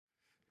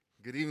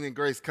Good evening,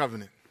 Grace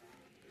Covenant.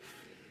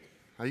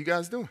 How you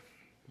guys doing?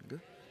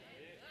 Good?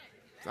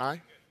 All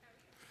right.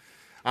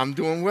 I'm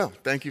doing well.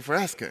 Thank you for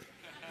asking.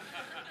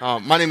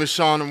 My name is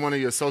Sean. I'm one of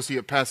the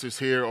associate pastors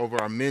here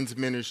over our men's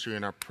ministry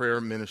and our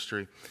prayer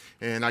ministry.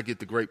 And I get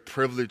the great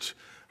privilege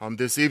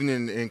this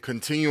evening in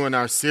continuing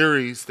our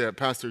series that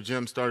Pastor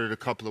Jim started a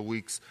couple of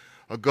weeks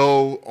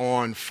ago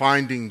on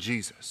finding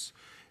Jesus.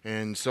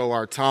 And so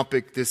our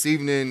topic this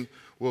evening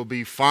will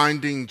be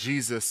finding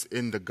Jesus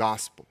in the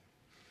gospel.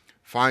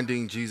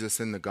 Finding Jesus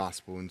in the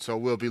gospel. And so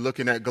we'll be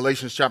looking at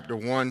Galatians chapter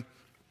 1,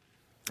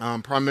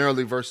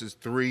 primarily verses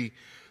 3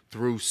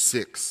 through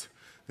 6.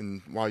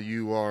 And while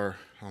you are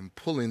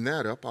pulling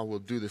that up, I will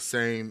do the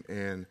same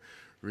and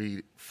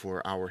read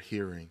for our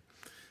hearing.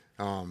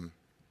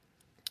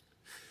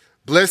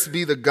 Blessed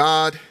be the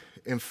God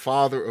and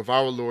Father of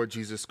our Lord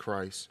Jesus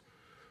Christ.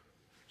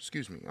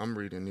 Excuse me, I'm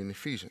reading in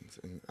Ephesians,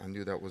 and I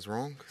knew that was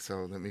wrong,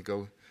 so let me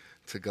go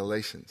to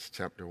Galatians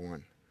chapter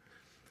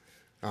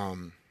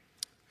 1.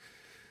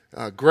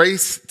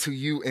 Grace to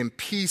you and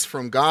peace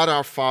from God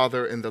our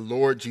Father and the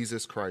Lord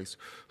Jesus Christ,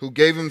 who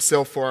gave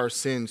himself for our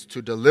sins to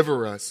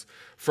deliver us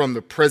from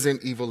the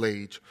present evil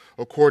age,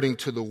 according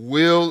to the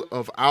will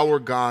of our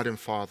God and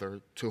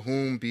Father, to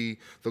whom be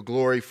the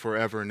glory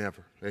forever and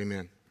ever.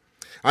 Amen.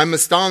 I'm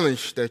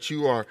astonished that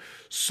you are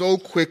so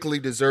quickly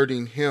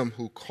deserting him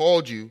who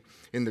called you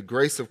in the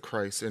grace of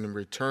Christ and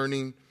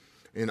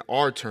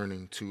are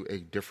turning to a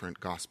different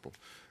gospel.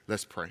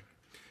 Let's pray.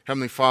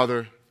 Heavenly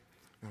Father,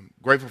 I'm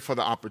grateful for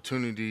the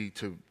opportunity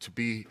to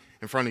be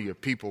in front of your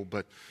people,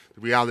 but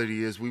the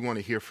reality is we want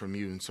to hear from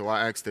you. And so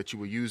I ask that you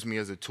will use me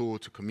as a tool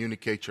to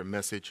communicate your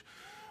message,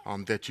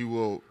 that you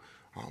will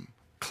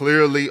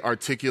clearly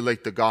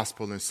articulate the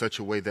gospel in such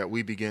a way that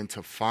we begin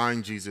to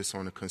find Jesus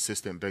on a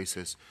consistent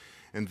basis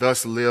and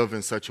thus live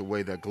in such a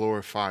way that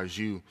glorifies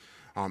you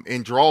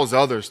and draws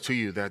others to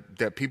you,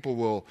 that people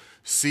will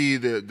see,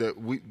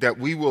 that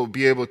we will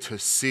be able to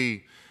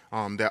see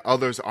that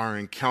others are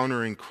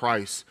encountering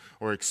Christ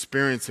or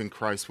experiencing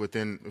Christ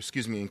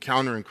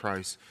encountering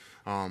Christ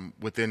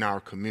within our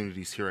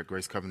communities here at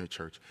Grace Covenant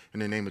Church.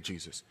 In the name of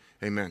Jesus,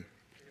 amen.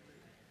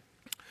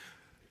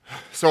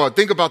 So I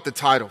think about the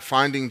title,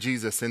 Finding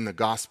Jesus in the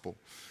Gospel.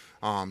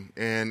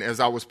 And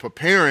as I was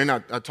preparing, I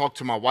talked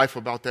to my wife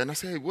about that, and I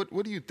said, hey,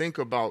 what do you think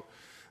about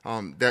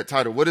that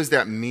title? What does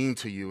that mean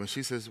to you? And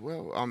she says,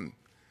 well,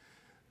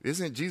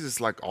 isn't Jesus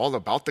like all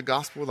about the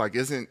gospel? Like,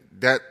 isn't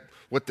that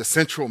what the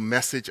central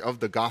message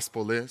of the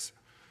gospel is?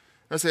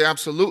 I say,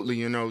 absolutely.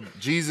 You know,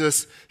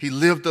 Jesus, he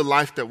lived the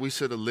life that we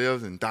should have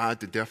lived and died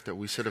the death that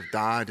we should have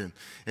died.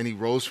 And he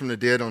rose from the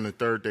dead on the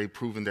third day,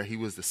 proving that he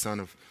was the Son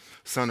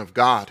of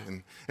God.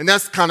 And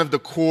that's kind of the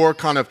core,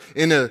 kind of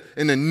in a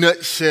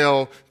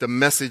nutshell, the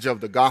message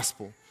of the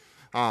gospel.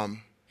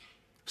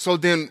 So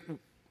then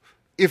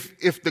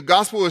if the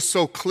gospel is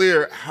so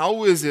clear,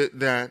 how is it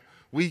that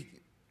we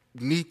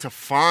need to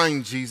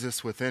find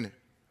Jesus within it?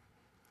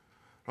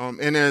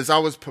 And as I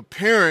was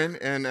preparing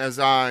and as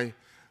I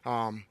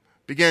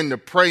began to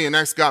pray and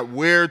ask God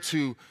where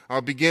to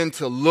begin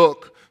to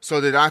look so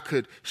that I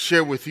could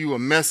share with you a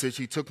message,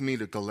 he took me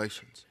to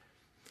Galatians.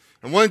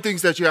 And one of the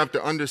things that you have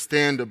to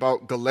understand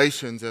about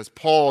Galatians, as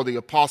Paul, the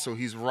apostle,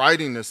 he's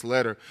writing this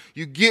letter,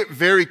 you get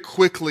very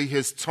quickly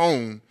his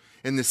tone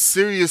and the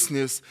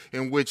seriousness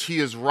in which he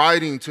is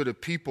writing to the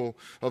people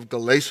of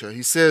Galatia.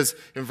 He says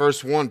in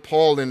verse 1,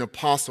 Paul, an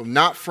apostle,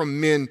 not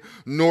from men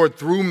nor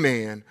through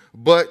man,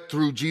 but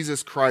through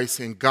Jesus Christ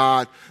and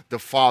God the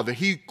Father.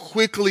 He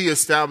quickly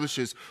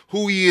establishes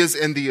who he is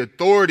and the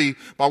authority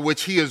by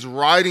which he is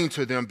writing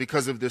to them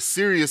because of the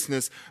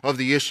seriousness of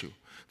the issue.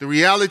 The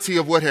reality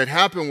of what had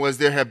happened was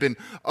there had been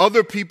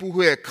other people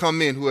who had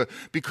come in, who had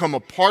become a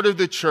part of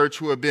the church,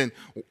 who had been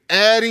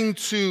adding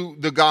to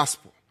the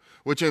gospel.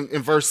 Which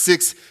in verse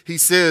 6, he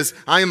says,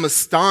 I am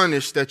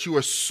astonished that you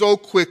are so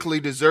quickly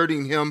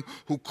deserting him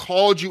who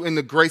called you in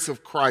the grace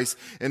of Christ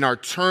and are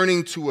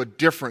turning to a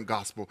different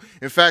gospel.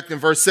 In fact, in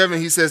verse 7,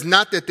 he says,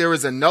 not that there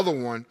is another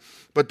one,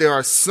 but there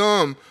are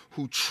some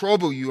who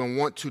trouble you and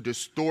want to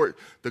distort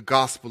the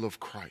gospel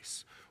of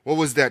Christ. What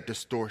was that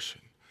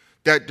distortion?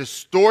 That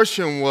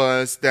distortion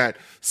was that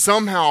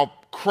somehow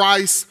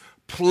Christ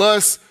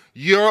plus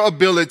your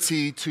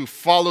ability to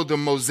follow the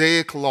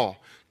Mosaic law,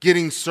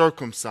 getting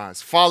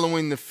circumcised,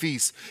 following the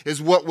feast,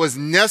 is what was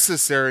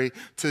necessary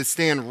to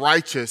stand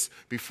righteous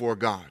before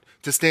God,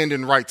 to stand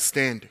in right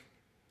standing.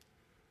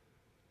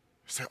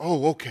 Say,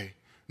 oh, okay,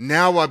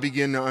 now I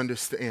begin to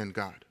understand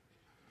God.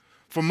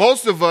 For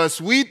most of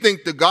us, we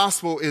think the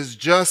gospel is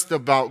just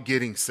about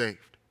getting saved.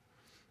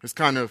 It's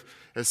kind of,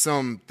 as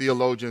some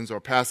theologians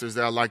or pastors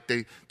that I like,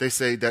 they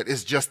say that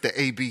it's just the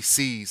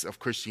ABCs of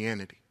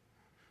Christianity.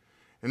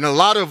 And a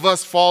lot of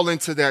us fall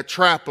into that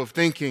trap of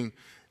thinking,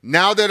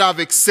 now that I've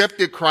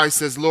accepted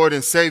Christ as Lord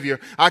and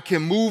Savior, I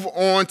can move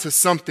on to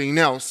something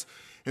else.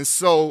 And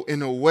so,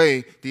 in a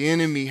way, the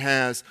enemy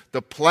has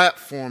the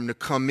platform to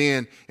come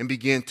in and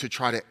begin to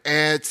try to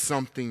add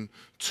something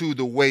to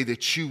the way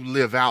that you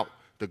live out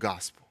the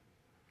gospel.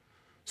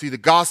 See, the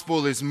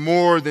gospel is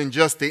more than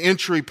just the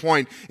entry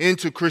point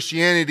into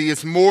Christianity.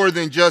 It's more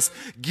than just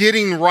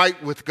getting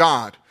right with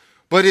God,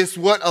 but it's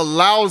what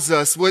allows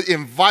us, what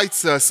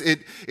invites us.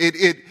 It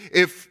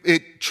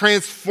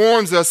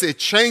transforms us. It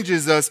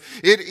changes us.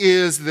 It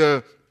is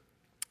the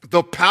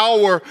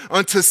power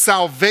unto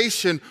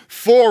salvation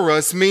for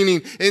us,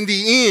 meaning in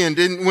the end,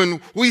 and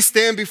when we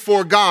stand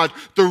before God,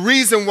 the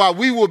reason why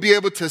we will be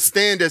able to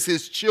stand as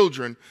his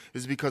children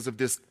is because of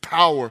this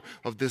power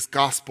of this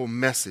gospel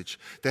message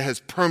that has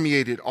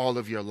permeated all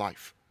of your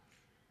life.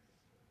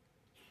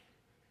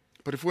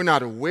 But if we're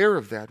not aware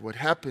of that, what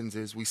happens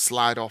is we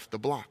slide off the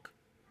block.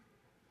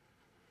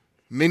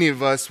 Many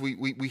of us,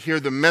 we hear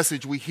the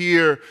message, we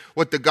hear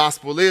what the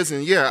gospel is,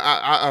 and yeah,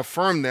 I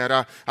affirm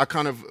that.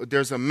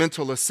 There's a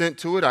mental assent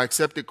to it. I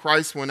accepted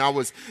Christ when I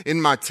was in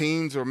my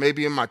teens or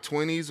maybe in my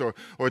 20s or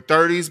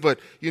 30s, but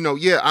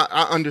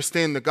I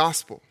understand the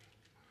gospel.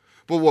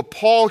 But what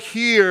Paul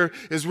here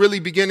is really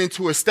beginning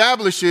to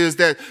establish is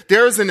that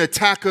there's an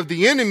attack of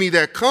the enemy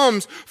that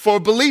comes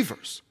for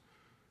believers.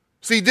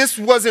 See, this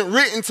wasn't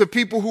written to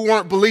people who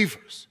weren't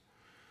believers.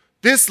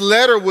 This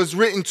letter was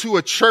written to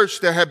a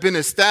church that had been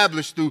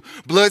established through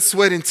blood,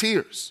 sweat, and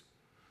tears.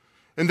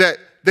 And that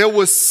there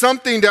was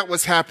something that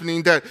was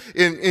happening that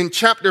in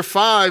chapter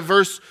 5,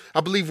 verse, I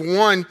believe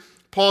 1,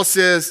 Paul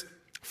says,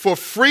 "For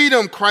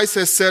freedom Christ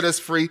has set us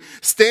free.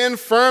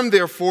 Stand firm,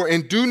 therefore,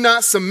 and do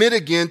not submit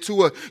again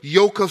to a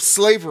yoke of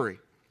slavery.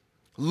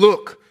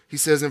 Look," he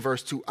says in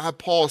verse 2, "I,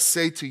 Paul,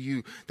 say to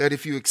you that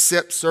if you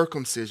accept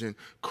circumcision,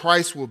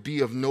 Christ will be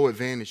of no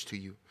advantage to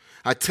you.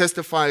 I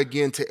testify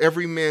again to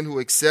every man who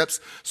accepts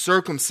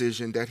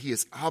circumcision that he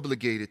is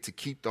obligated to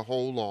keep the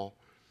whole law."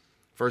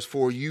 Verse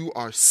 4, "You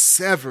are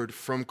severed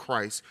from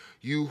Christ,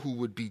 you who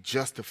would be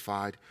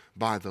justified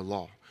by the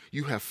law.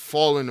 You have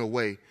fallen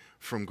away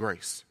from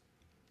grace."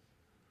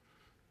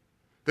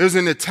 There's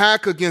an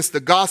attack against the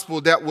gospel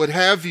that would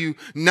have you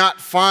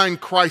not find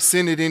Christ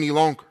in it any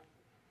longer.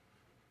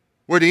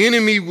 Where the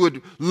enemy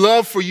would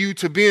love for you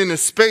to be in a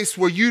space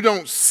where you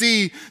don't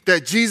see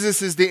that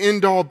Jesus is the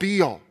end all be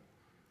all.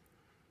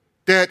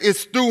 That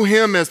it's through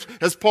him, as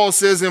Paul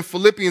says in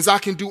Philippians, I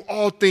can do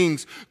all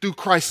things through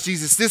Christ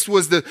Jesus. This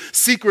was the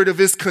secret of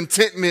his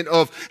contentment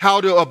of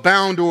how to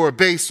abound or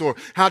abase, or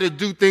how to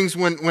do things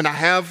when I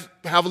have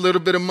a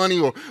little bit of money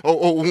or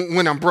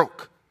when I'm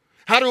broke.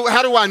 How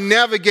do I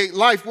navigate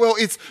life? Well,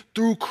 it's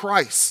through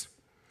Christ.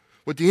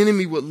 What the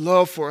enemy would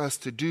love for us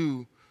to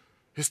do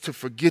is to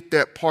forget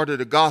that part of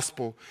the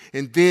gospel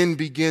and then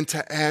begin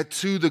to add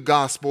to the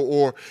gospel,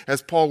 or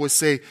as Paul would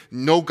say,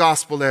 no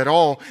gospel at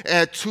all,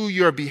 add to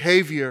your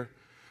behavior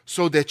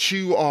so that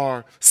you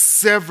are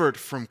severed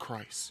from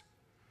Christ,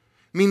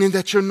 meaning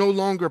that you're no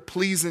longer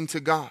pleasing to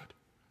God.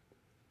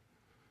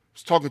 I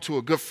was talking to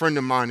a good friend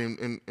of mine,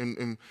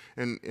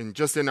 and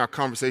just in our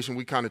conversation,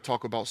 we kind of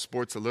talk about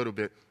sports a little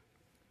bit.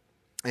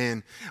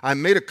 And I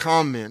made a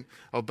comment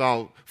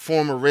about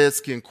former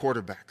Redskin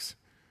quarterbacks.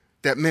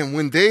 That, man,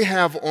 when they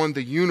have on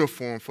the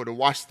uniform for the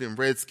Washington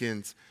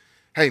Redskins,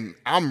 hey,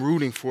 I'm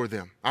rooting for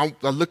them. I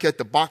look at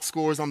the box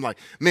scores. I'm like,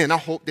 man, I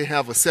hope they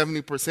have a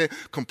 70%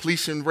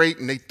 completion rate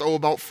and they throw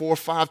about 4 or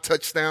 5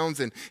 touchdowns.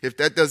 And if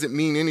that doesn't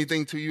mean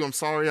anything to you, I'm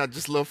sorry. I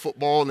just love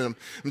football, and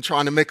I'm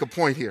trying to make a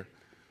point here.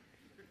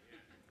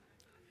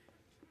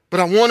 But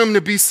I want him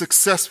to be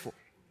successful.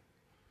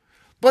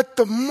 But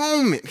the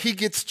moment he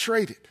gets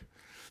traded,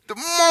 the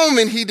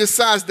moment he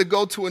decides to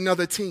go to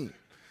another team,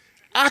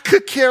 I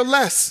could care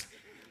less.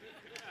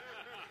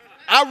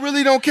 I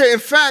really don't care. In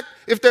fact,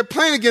 if they're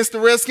playing against the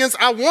Redskins,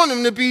 I want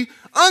them to be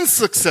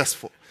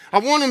unsuccessful. I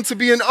want them to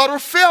be an utter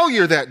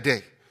failure that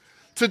day,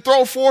 to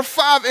throw 4 or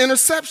 5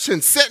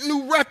 interceptions, set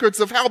new records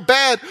of how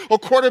bad a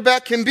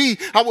quarterback can be.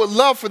 I would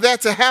love for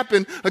that to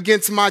happen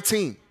against my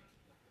team.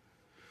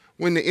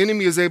 When the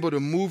enemy is able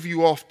to move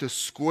you off the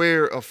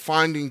square of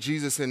finding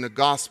Jesus in the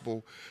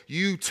gospel,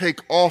 you take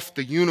off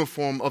the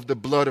uniform of the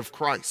blood of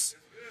Christ.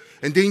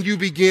 And then you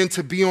begin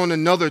to be on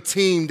another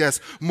team that's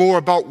more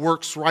about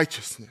works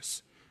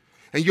righteousness.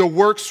 And your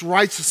works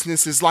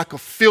righteousness is like a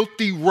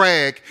filthy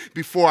rag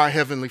before our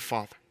Heavenly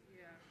Father.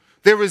 Yeah.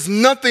 There is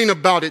nothing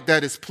about it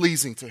that is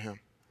pleasing to him.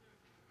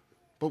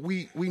 But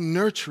we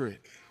nurture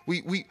it.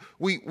 We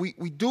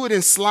do it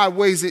in sly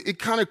ways. It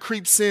kind of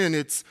creeps in.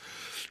 It's,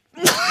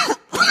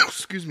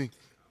 excuse me.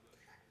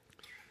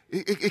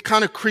 It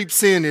kind of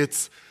creeps in.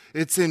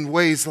 It's in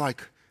ways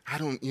like,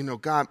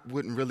 God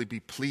wouldn't really be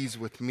pleased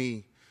with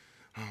me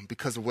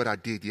because of what I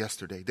did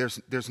yesterday.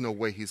 There's no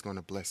way he's going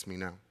to bless me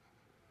now.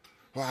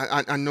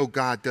 Well, I know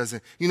God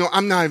doesn't.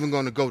 I'm not even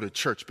going to go to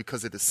church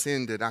because of the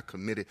sin that I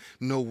committed.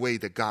 No way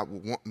that God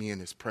would want me in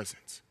his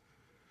presence.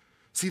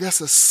 See,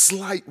 that's a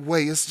slight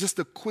way. It's just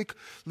a quick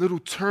little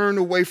turn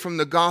away from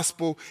the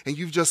gospel, and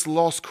you've just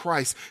lost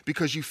Christ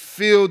because you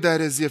feel that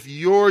as if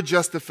your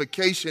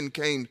justification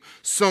came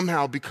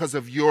somehow because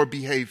of your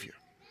behavior.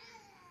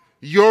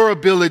 Your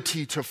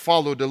ability to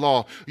follow the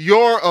law,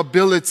 your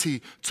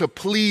ability to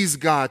please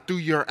God through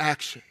your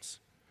actions.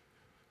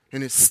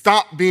 And it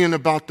stopped being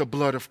about the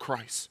blood of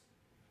Christ.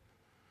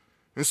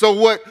 And so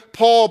what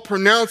Paul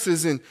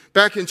pronounces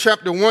back in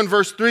chapter 1,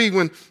 verse 3,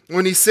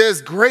 when he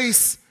says,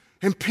 grace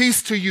and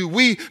peace to you.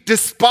 We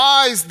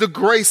despise the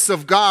grace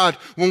of God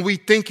when we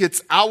think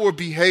it's our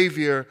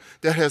behavior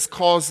that has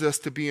caused us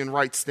to be in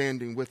right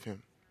standing with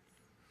him.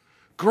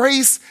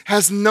 Grace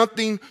has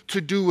nothing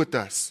to do with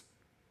us.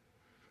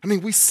 I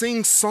mean, we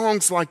sing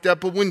songs like that,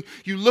 but when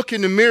you look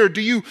in the mirror,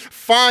 do you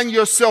find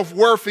your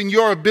self-worth in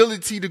your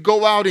ability to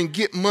go out and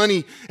get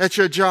money at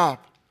your job?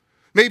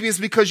 Maybe it's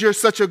because you're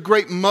such a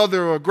great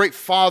mother or a great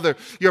father.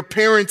 Your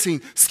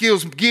parenting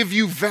skills give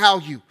you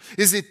value.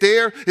 Is it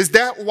there? Is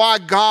that why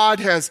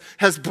God has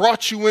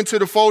brought you into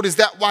the fold? Is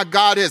that why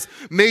God has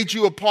made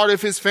you a part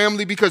of his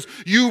family? Because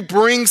you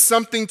bring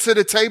something to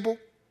the table?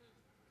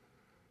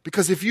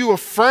 Because if you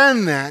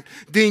affirm that,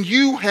 then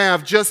you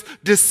have just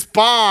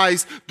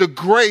despised the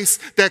grace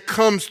that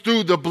comes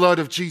through the blood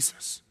of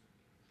Jesus.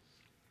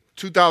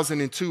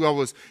 2002, I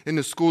was in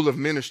the School of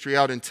Ministry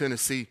out in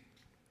Tennessee.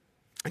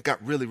 I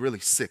got really, really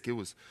sick. It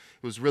was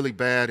really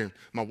bad, and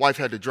my wife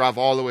had to drive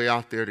all the way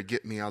out there to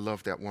get me. I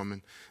love that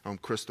woman.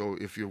 Crystal,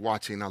 if you're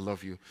watching, I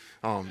love you.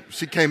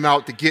 She came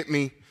out to get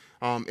me,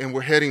 and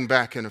we're heading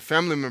back. And a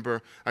family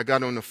member, I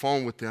got on the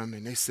phone with them,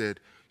 and they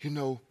said,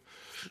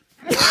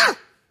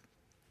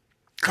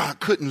 God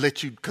couldn't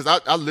let you, because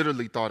I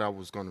literally thought I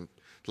was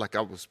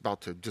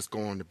about to just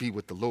go on to be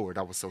with the Lord.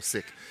 I was so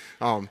sick.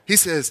 He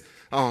says,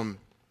 God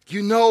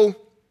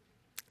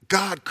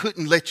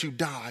couldn't let you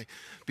die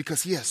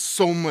because he has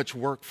so much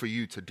work for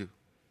you to do.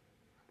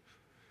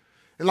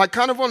 And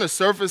kind of on the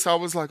surface, I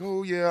was like,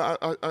 oh yeah,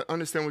 I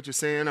understand what you're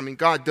saying. I mean,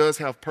 God does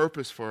have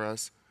purpose for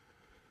us.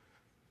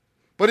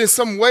 But in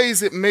some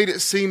ways, it made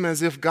it seem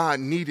as if God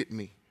needed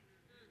me.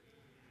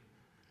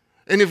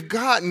 And if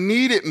God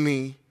needed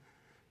me,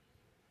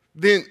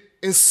 then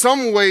in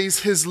some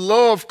ways, his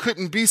love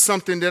couldn't be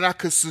something that I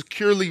could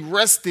securely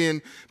rest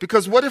in,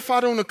 because what if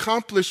I don't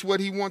accomplish what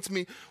he wants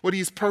me, what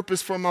he's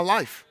purposed for my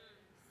life?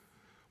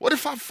 What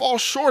if I fall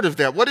short of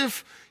that? What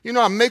if,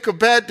 I make a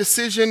bad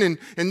decision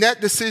and that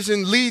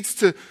decision leads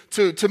to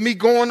me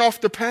going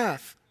off the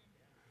path?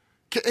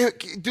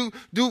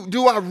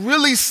 Do I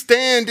really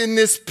stand in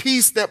this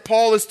peace that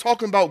Paul is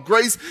talking about?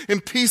 Grace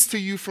and peace to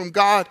you from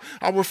God,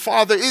 our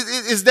Father.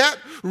 Is that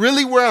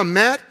really where I'm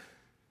at?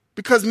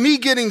 Because me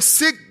getting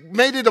sick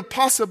made it a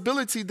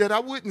possibility that I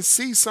wouldn't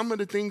see some of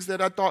the things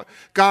that I thought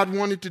God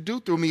wanted to do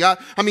through me. I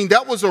mean,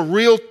 that was a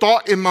real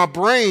thought in my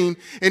brain.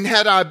 And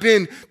had I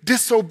been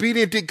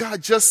disobedient, did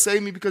God just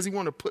save me because he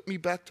wanted to put me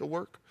back to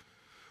work?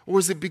 Or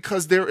is it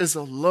because there is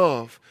a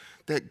love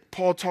that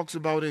Paul talks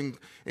about in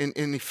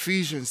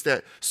Ephesians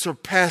that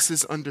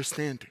surpasses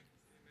understanding?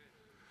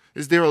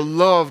 Is there a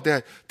love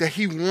that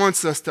he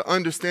wants us to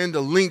understand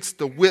the lengths,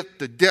 the width,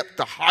 the depth,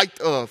 the height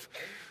of,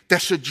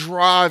 that should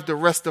drive the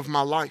rest of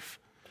my life?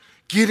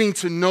 Getting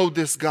to know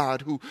this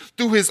God who,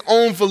 through his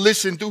own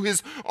volition, through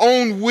his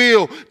own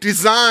will,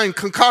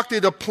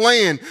 concocted a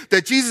plan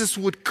that Jesus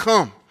would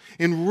come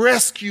and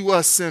rescue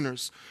us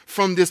sinners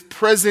from this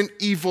present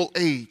evil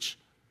age.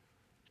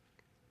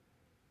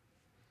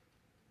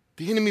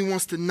 The enemy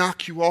wants to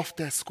knock you off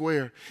that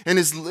square. And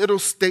his little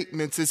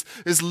statements,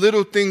 his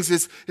little things,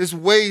 his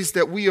ways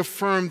that we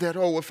affirm that,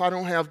 if I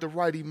don't have the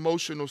right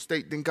emotional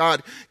state, then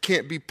God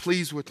can't be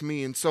pleased with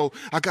me. And so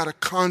I got to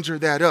conjure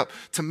that up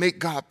to make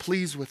God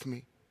pleased with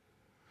me.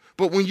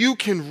 But when you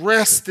can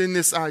rest in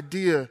this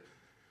idea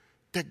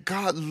that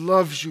God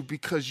loves you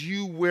because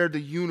you wear the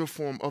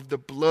uniform of the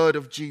blood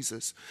of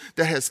Jesus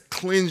that has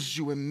cleansed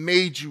you and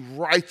made you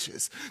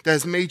righteous, that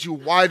has made you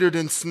whiter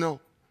than snow,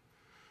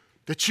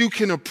 that you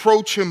can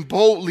approach him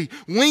boldly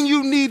when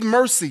you need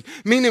mercy,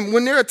 meaning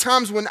when there are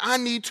times when I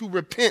need to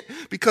repent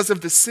because of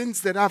the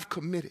sins that I've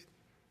committed.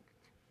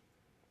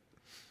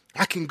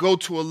 I can go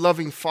to a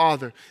loving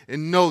Father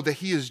and know that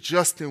he is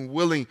just and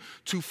willing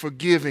to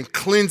forgive and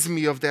cleanse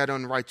me of that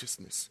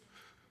unrighteousness.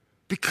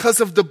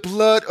 Because of the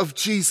blood of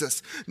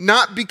Jesus,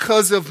 not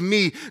because of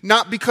me,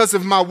 not because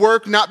of my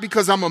work, not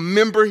because I'm a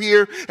member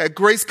here at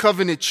Grace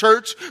Covenant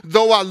Church.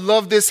 Though I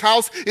love this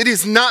house, it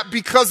is not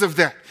because of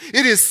that.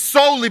 It is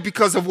solely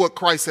because of what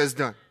Christ has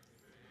done.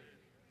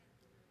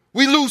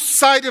 We lose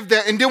sight of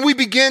that, and then we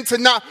begin to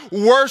not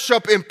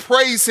worship and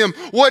praise him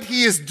what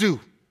he is due.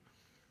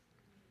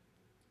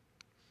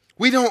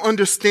 We don't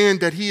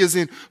understand that he is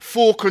in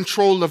full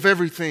control of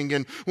everything.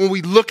 And when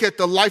we look at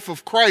the life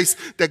of Christ,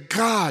 that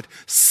God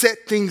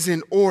set things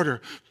in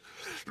order.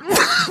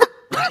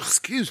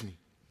 Excuse me.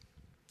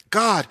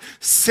 God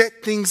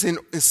set things in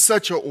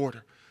such an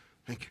order.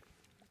 Thank you.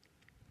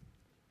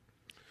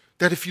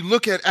 That if you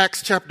look at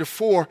Acts chapter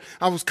 4,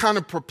 I was kind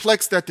of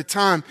perplexed at the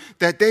time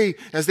that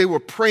as they were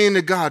praying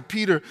to God,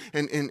 Peter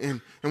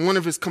and one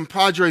of his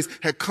compadres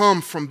had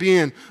come from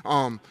being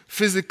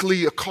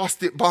physically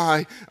accosted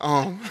by,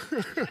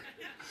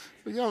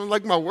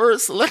 like my word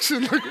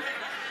selection,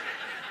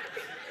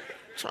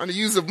 trying to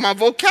use my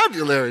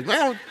vocabulary,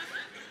 man.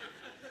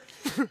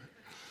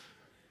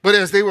 But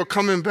as they were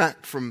coming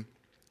back from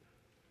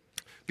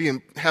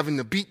having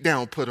the beat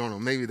down put on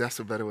them, maybe that's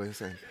a better way of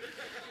saying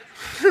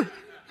it.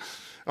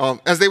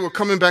 As they were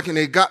coming back and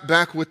they got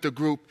back with the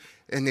group,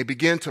 And they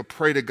begin to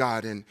pray to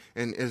God, and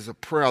as a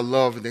prayer I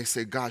love, and they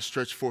say, God,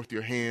 stretch forth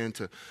your hand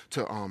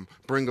to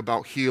bring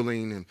about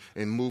healing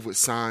and move with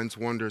signs,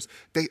 wonders.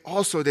 They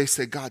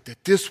say, God,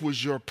 that this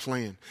was your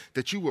plan,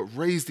 that you would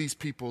raise these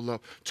people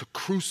up to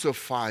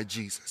crucify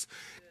Jesus.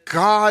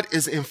 God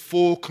is in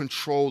full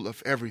control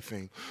of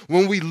everything.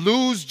 When we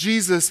lose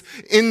Jesus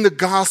in the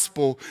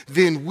gospel,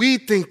 then we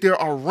think there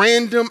are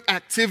random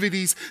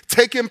activities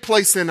taking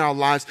place in our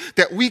lives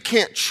that we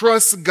can't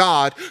trust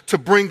God to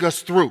bring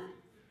us through.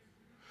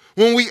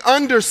 When we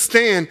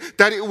understand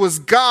that it was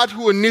God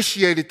who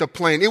initiated the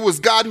plan, it was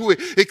God who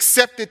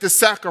accepted the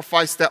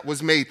sacrifice that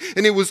was made,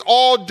 and it was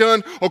all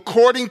done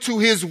according to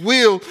his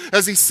will,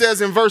 as he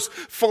says in verse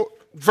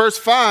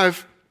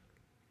 5,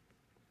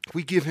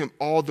 we give him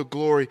all the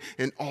glory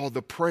and all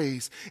the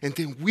praise. And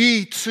then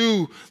we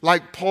too,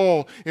 like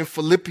Paul in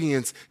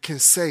Philippians, can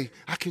say,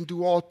 I can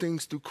do all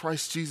things through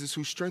Christ Jesus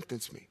who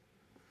strengthens me.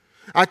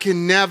 I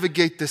can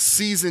navigate the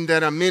season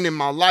that I'm in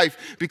my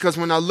life, because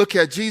when I look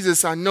at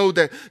Jesus, I know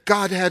that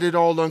God had it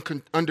all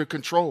under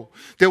control.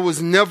 There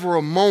was never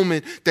a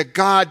moment that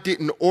God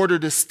didn't order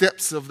the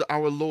steps of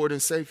our Lord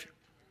and Savior.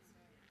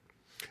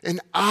 And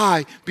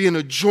I, being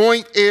a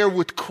joint heir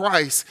with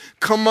Christ,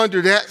 come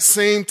under that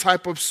same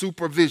type of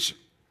supervision.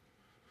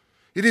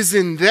 It is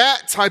in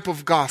that type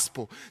of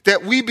gospel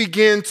that we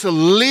begin to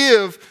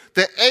live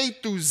the A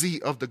through Z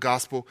of the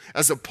gospel,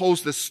 as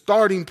opposed to the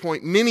starting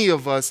point many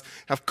of us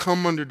have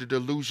come under the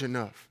delusion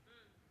of.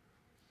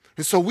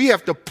 And so we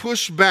have to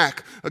push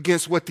back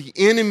against what the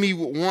enemy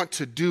would want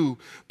to do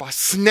by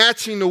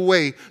snatching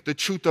away the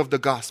truth of the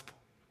gospel.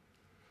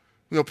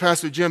 You know,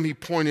 Pastor Jim, he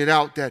pointed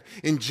out that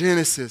in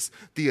Genesis,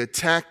 the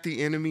attack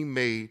the enemy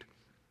made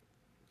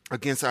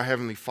against our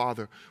Heavenly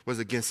Father was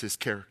against his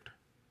character.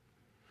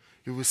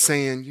 It was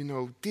saying,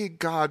 did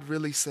God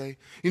really say?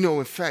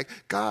 In fact,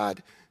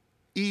 God,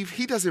 Eve,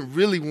 he doesn't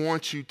really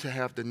want you to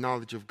have the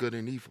knowledge of good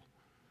and evil,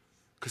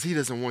 because he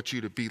doesn't want you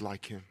to be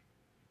like him.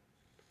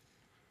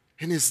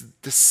 And it's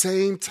the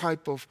same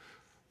type of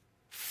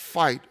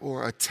fight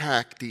or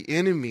attack the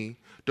enemy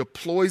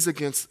deploys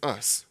against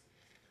us.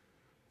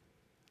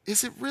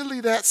 Is it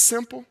really that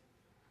simple?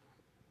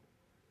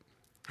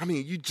 I mean,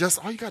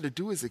 all you got to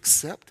do is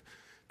accept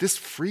this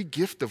free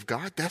gift of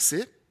God. That's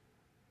it.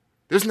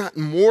 There's not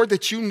more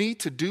that you need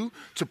to do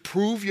to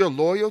prove your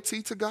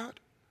loyalty to God.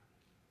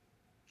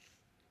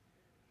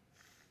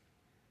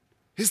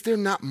 Is there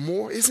not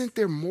more? Isn't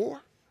there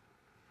more?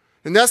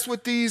 And that's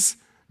what these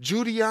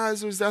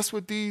Judaizers, that's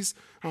what these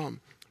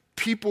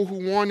people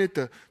who wanted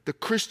the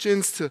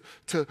Christians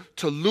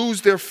to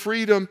lose their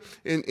freedom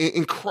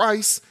in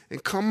Christ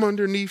and come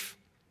underneath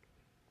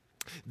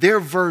their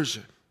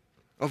version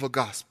of a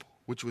gospel,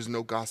 which was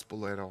no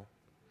gospel at all.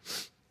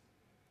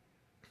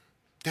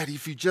 That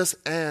if you just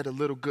add a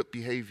little good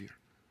behavior,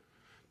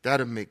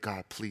 that'll make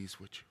God pleased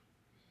with you.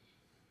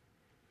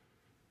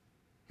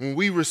 When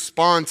we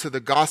respond to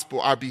the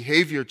gospel, our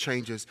behavior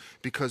changes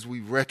because we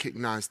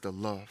recognize the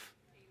love.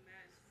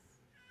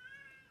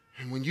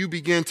 And when you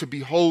begin to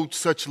behold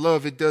such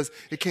love, it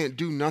can't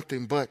do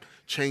nothing but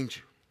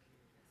change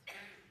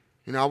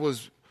you. I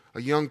was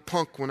a young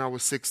punk when I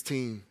was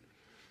 16.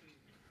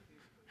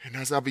 And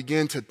as I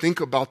began to think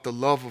about the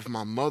love of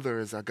my mother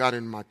as I got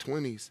in my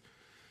 20s,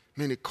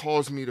 man, it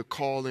caused me to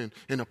call in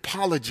and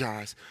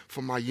apologize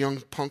for my young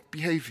punk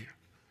behavior.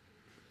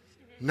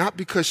 Not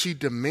because she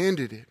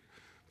demanded it,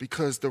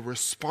 because the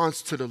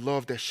response to the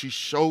love that she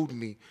showed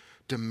me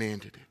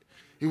demanded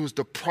it. It was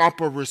the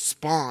proper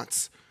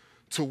response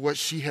to what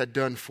she had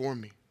done for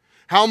me.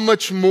 How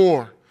much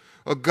more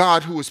a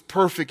God who is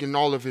perfect in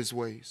all of his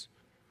ways,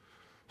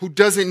 who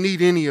doesn't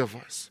need any of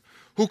us,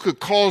 who could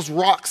cause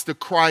rocks to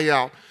cry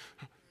out.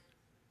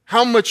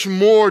 How much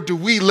more do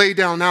we lay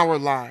down our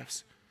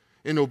lives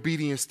in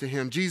obedience to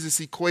him? Jesus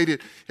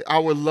equated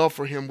our love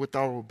for him with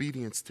our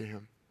obedience to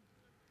him.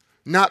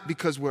 Not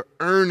because we're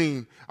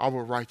earning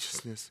our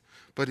righteousness,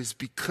 but it's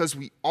because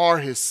we are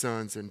his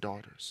sons and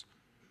daughters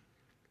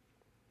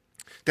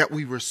that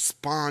we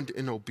respond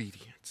in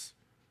obedience.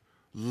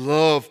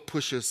 Love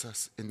pushes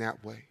us in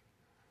that way.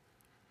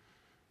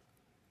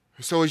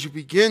 And so as you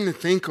begin to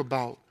think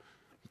about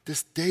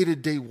this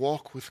day-to-day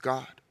walk with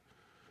God,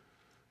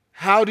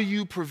 how do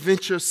you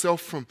prevent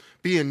yourself from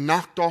being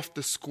knocked off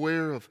the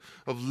square of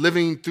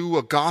living through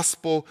a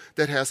gospel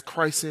that has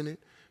Christ in it?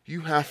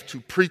 You have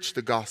to preach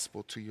the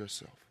gospel to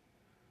yourself.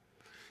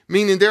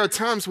 Meaning there are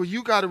times where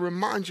you got to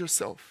remind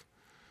yourself,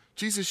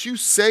 Jesus, you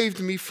saved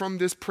me from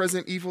this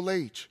present evil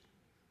age.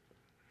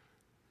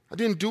 I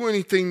didn't do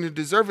anything to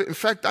deserve it. In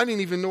fact, I didn't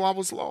even know I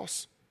was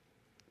lost.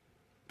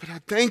 But I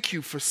thank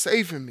you for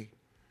saving me.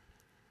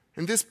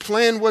 And this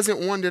plan wasn't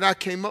one that I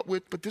came up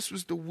with, but this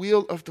was the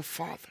will of the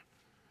Father.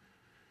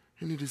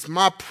 And it is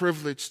my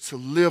privilege to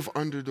live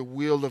under the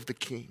will of the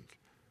King.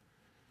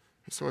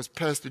 And so as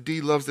Pastor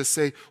D loves to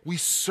say, we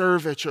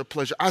serve at your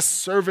pleasure. I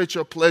serve at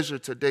your pleasure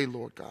today,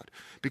 Lord God,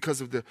 because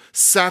of the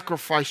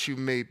sacrifice you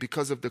made,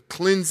 because of the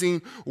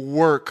cleansing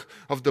work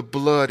of the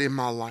blood in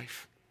my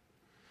life.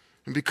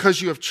 And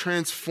because you have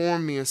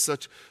transformed me in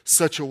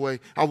such a way,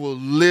 I will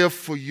live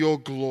for your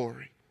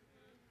glory.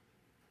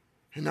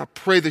 And I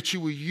pray that you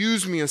will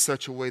use me in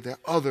such a way that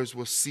others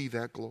will see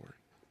that glory.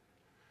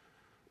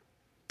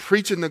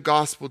 Preaching the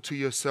gospel to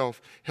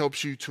yourself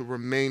helps you to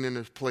remain in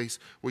a place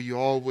where you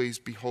always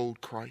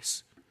behold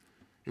Christ.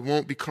 It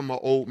won't become an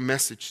old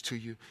message to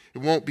you. It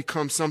won't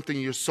become something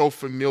you're so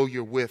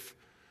familiar with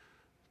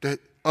that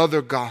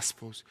other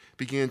gospels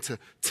begin to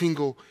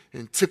tingle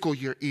and tickle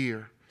your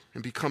ear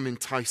and become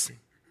enticing.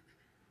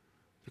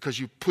 Because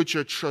you put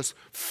your trust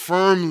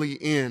firmly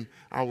in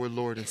our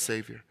Lord and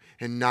Savior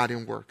and not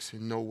in works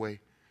in no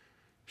way,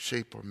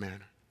 shape, or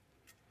manner.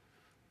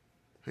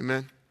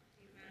 Amen?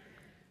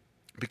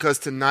 Because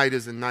tonight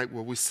is a night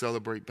where we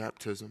celebrate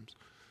baptisms.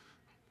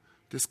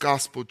 This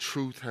gospel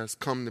truth has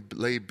come to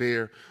lay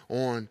bare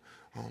on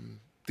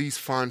these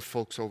fine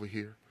folks over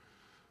here.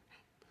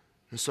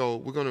 And so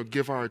we're going to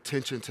give our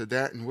attention to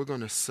that, and we're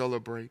going to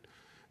celebrate.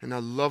 And I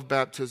love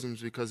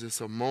baptisms because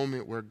it's a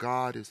moment where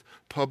God is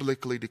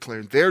publicly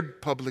declaring. They're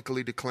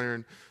publicly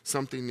declaring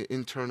something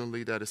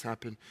internally that has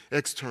happened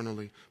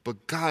externally.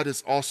 But God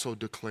is also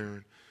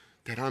declaring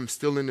that I'm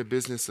still in the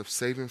business of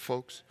saving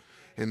folks.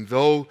 And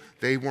though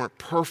they weren't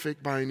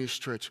perfect by any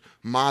stretch,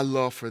 my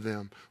love for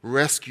them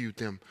rescued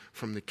them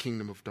from the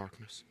kingdom of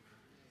darkness.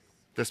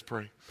 Let's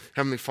pray.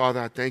 Heavenly Father,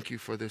 I thank you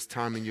for this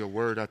time in your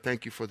word. I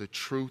thank you for the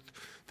truth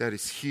that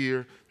is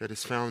here, that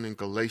is found in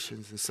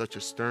Galatians, and such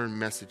a stern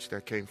message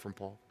that came from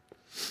Paul.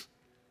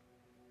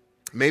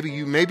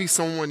 Maybe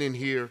someone in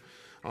here,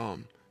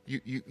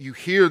 you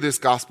hear this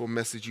gospel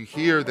message. You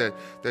hear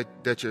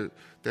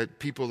that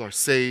people are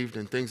saved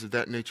and things of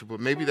that nature, but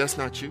maybe that's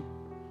not you.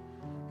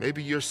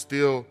 Maybe you're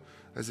still,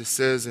 as it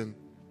says in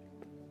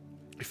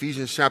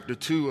Ephesians chapter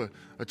 2,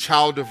 a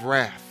child of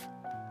wrath.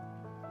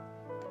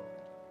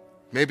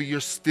 Maybe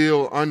you're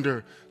still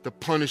under the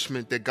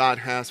punishment that God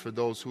has for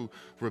those who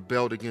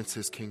rebelled against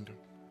his kingdom.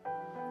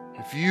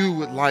 If you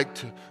would like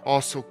to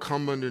also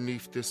come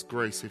underneath this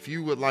grace, if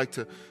you would like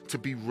to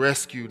be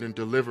rescued and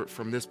delivered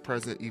from this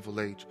present evil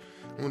age,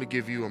 I want to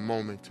give you a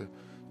moment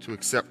to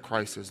accept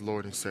Christ as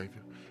Lord and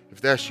Savior.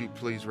 If that's you,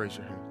 please raise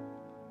your hand.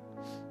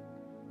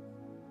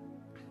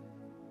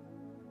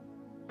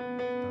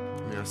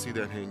 I see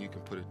that hand, you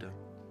can put it down.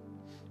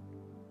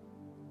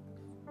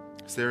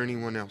 Is there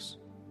anyone else?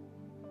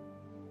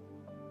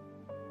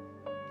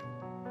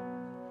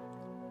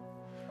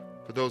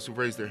 For those who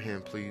raise their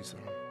hand, please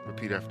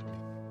repeat after me.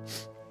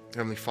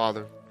 Heavenly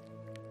Father,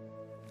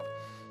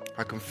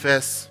 I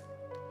confess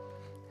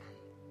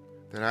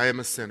that I am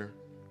a sinner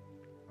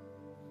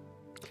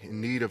in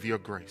need of your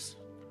grace.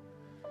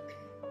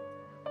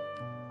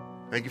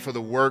 Thank you for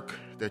the work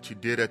that you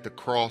did at the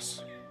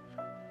cross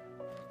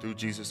through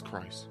Jesus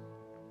Christ.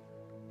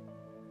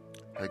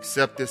 I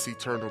accept this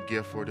eternal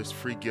gift, or this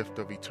free gift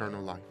of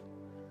eternal life.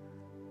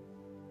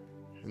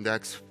 And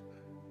that's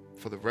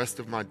for the rest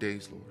of my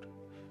days, Lord,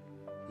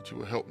 that you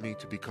will help me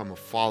to become a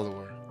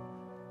follower,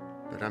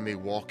 that I may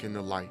walk in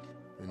the light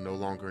and no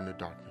longer in the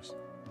darkness.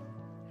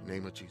 In the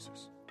name of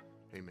Jesus,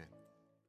 amen.